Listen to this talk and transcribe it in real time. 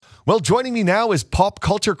Well, joining me now is pop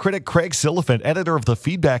culture critic Craig Silliphant, editor of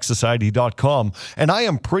thefeedbacksociety.com, and I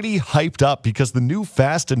am pretty hyped up because the new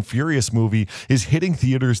Fast and Furious movie is hitting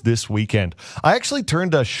theaters this weekend. I actually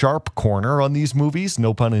turned a sharp corner on these movies,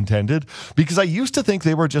 no pun intended, because I used to think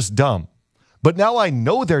they were just dumb. But now I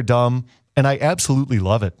know they're dumb, and I absolutely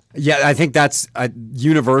love it. Yeah, I think that's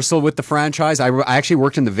universal with the franchise. I actually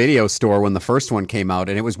worked in the video store when the first one came out,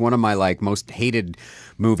 and it was one of my most hated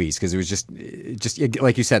movies because it was just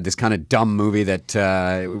like you said, this kind of dumb movie that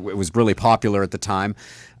was really popular at the time.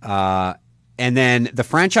 And then the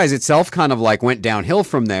franchise itself kind of went downhill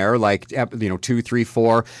from there, 2, 3,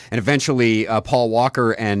 4, and eventually Paul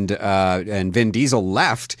Walker and Vin Diesel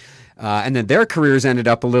left. And then their careers ended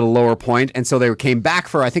up a little lower point, and so they came back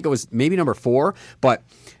for, I think it was maybe number 4, but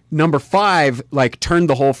number 5 turned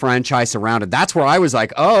the whole franchise around, and that's where I was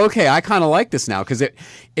like, oh, okay, I kind of like this now, because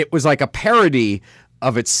it was like a parody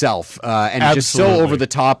of itself, and just so over the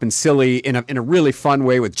top and silly in a really fun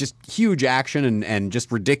way with just huge action and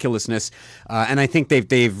just ridiculousness. And I think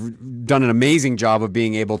they've done an amazing job of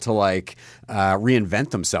being able to reinvent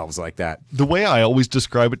themselves like that. The way I always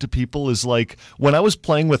describe it to people is when I was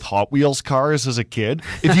playing with Hot Wheels cars as a kid,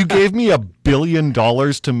 if you gave me $1 billion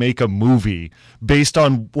to make a movie based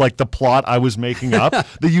on the plot I was making up,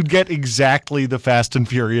 that you'd get exactly the Fast and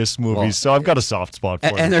Furious movies. Well, so I've got a soft spot for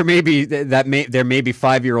it. And there may be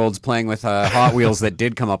 5-year-olds playing with Hot Wheels that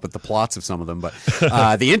did come up with the plots of some of them. But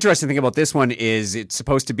the interesting thing about this one is it's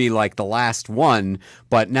supposed to be the last one,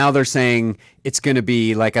 but now they're saying it's going to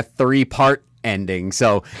be a 3-part ending.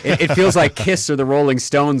 So it feels like Kiss or the Rolling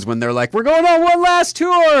Stones when they're we're going on one last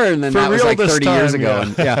tour, and then that was 30 years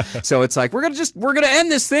ago. Yeah. And so it's we're gonna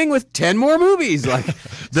end this thing with 10 more movies.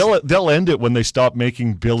 They'll end it when they stop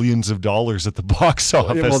making billions of dollars at the box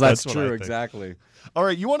office. Well, that's true, exactly. All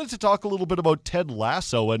right, you wanted to talk a little bit about Ted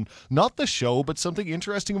Lasso, and not the show, but something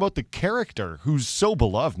interesting about the character who's so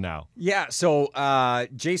beloved now. Yeah, so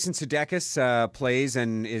Jason Sudeikis plays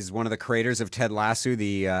and is one of the creators of Ted Lasso,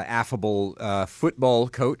 the affable football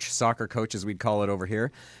coach, soccer coach as we'd call it over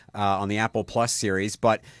here, on the Apple Plus series.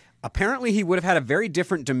 But apparently he would have had a very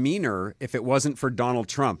different demeanor if it wasn't for Donald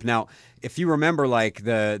Trump. Now, if you remember,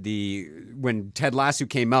 when Ted Lasso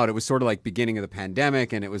came out, it was sort of beginning of the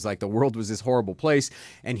pandemic, and it was the world was this horrible place,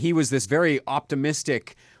 and he was this very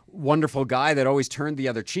optimistic, wonderful guy that always turned the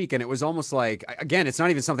other cheek, and it was almost again, it's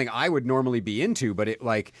not even something I would normally be into, but it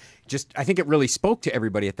I think it really spoke to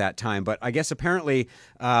everybody at that time. But I guess apparently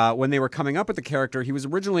when they were coming up with the character, he was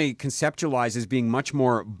originally conceptualized as being much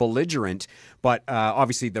more belligerent, but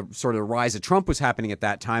obviously the sort of rise of Trump was happening at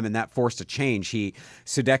that time, and that forced a change.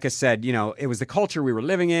 Sudeikis said, it was the culture we were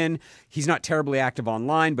living in. He's not terribly active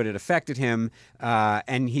online, but it affected him.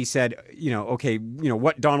 And he said,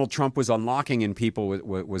 what Donald Trump was unlocking in people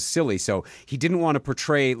was silly. So he didn't want to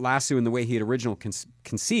portray Lasso in the way he had originally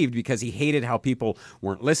conceived, because he hated how people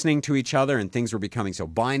weren't listening to each other and things were becoming so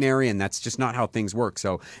binary, and that's just not how things work.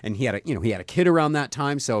 So, and he had a kid around that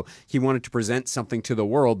time, so he wanted to present something to the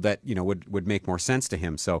world that would make more sense to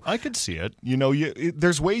him. So I could see it.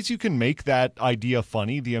 There's ways you can make that idea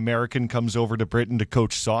funny. The American comes over to Britain to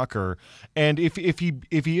coach soccer, and if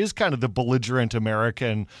he is kind of the belligerent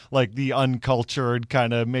American, the uncultured,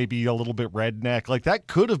 kind of maybe a little bit redneck, that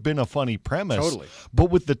could have been a funny premise. Totally.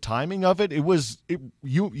 But with the timing of it,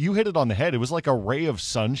 you hit it on the head. It was like a ray of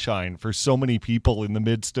sunshine for so many people in the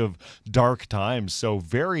midst of dark times. So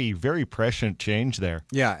very, very prescient change there.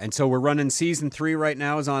 Yeah, and so we're running season 3 right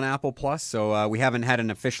now, is on Apple Plus. So we haven't had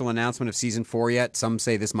an official announcement of season 4 yet. Some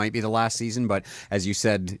say this might be the last season, but as you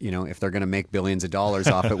said, if they're going to make billions of dollars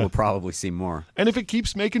off it, we'll probably see more. And if it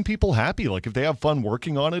keeps making people happy, if they have fun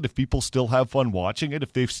working on it, if people still have fun watching it,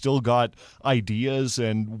 if they've still got ideas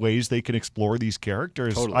and ways they can explore these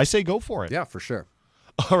characters, totally. I say go for it. Yeah, for sure.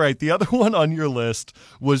 All right, the other one on your list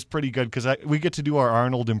was pretty good because we get to do our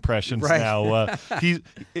Arnold impressions now.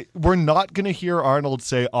 We're not going to hear Arnold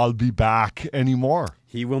say, "I'll be back" anymore.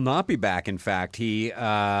 He will not be back, in fact. He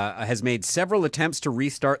has made several attempts to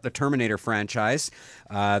restart the Terminator franchise.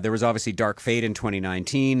 There was obviously Dark Fate in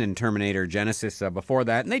 2019 and Terminator Genesis before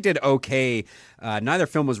that, and they did okay. Neither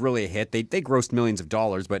film was really a hit. They grossed millions of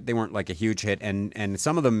dollars, but they weren't a huge hit, and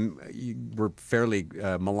some of them were fairly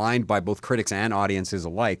maligned by both critics and audiences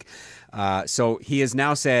alike. So he has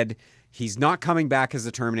now said he's not coming back as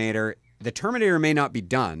the Terminator. The Terminator may not be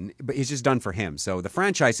done, but he's just done for him. So the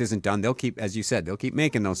franchise isn't done. They'll keep, as you said, they'll keep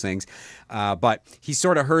making those things. But he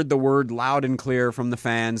sort of heard the word loud and clear from the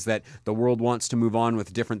fans that the world wants to move on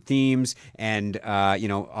with different themes, and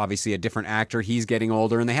obviously a different actor. He's getting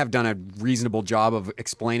older, and they have done a reasonable job of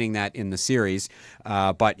explaining that in the series.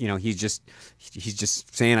 But he's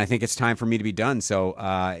just saying, I think it's time for me to be done. So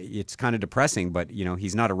it's kind of depressing. But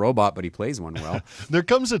he's not a robot, but he plays one well. There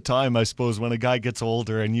comes a time, I suppose, when a guy gets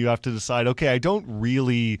older and you have to decide, okay, I don't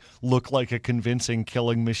really look like a convincing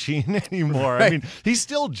killing machine anymore. Right. I mean, he's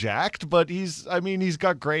still jacked, but he's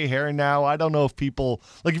got gray hair now. I don't know if people,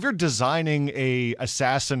 like, if you're designing a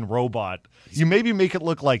assassin robot, you maybe make it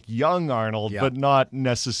look like young Arnold, but not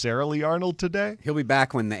necessarily Arnold today. He'll be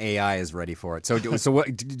back when the AI is ready for it. So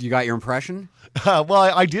what, you got your impression? Well,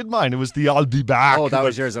 I did mine. It was the "I'll be back." Oh, that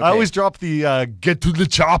was yours. Okay. I always drop the "get to the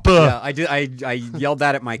chopper." Yeah, I did. I yelled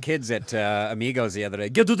that at my kids at Amigos the other day.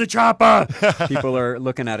 Get to the chopper! People are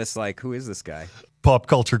looking at us like, who is this guy? Pop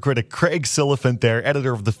culture critic Craig Silliphant there,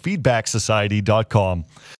 editor of thefeedbacksociety.com.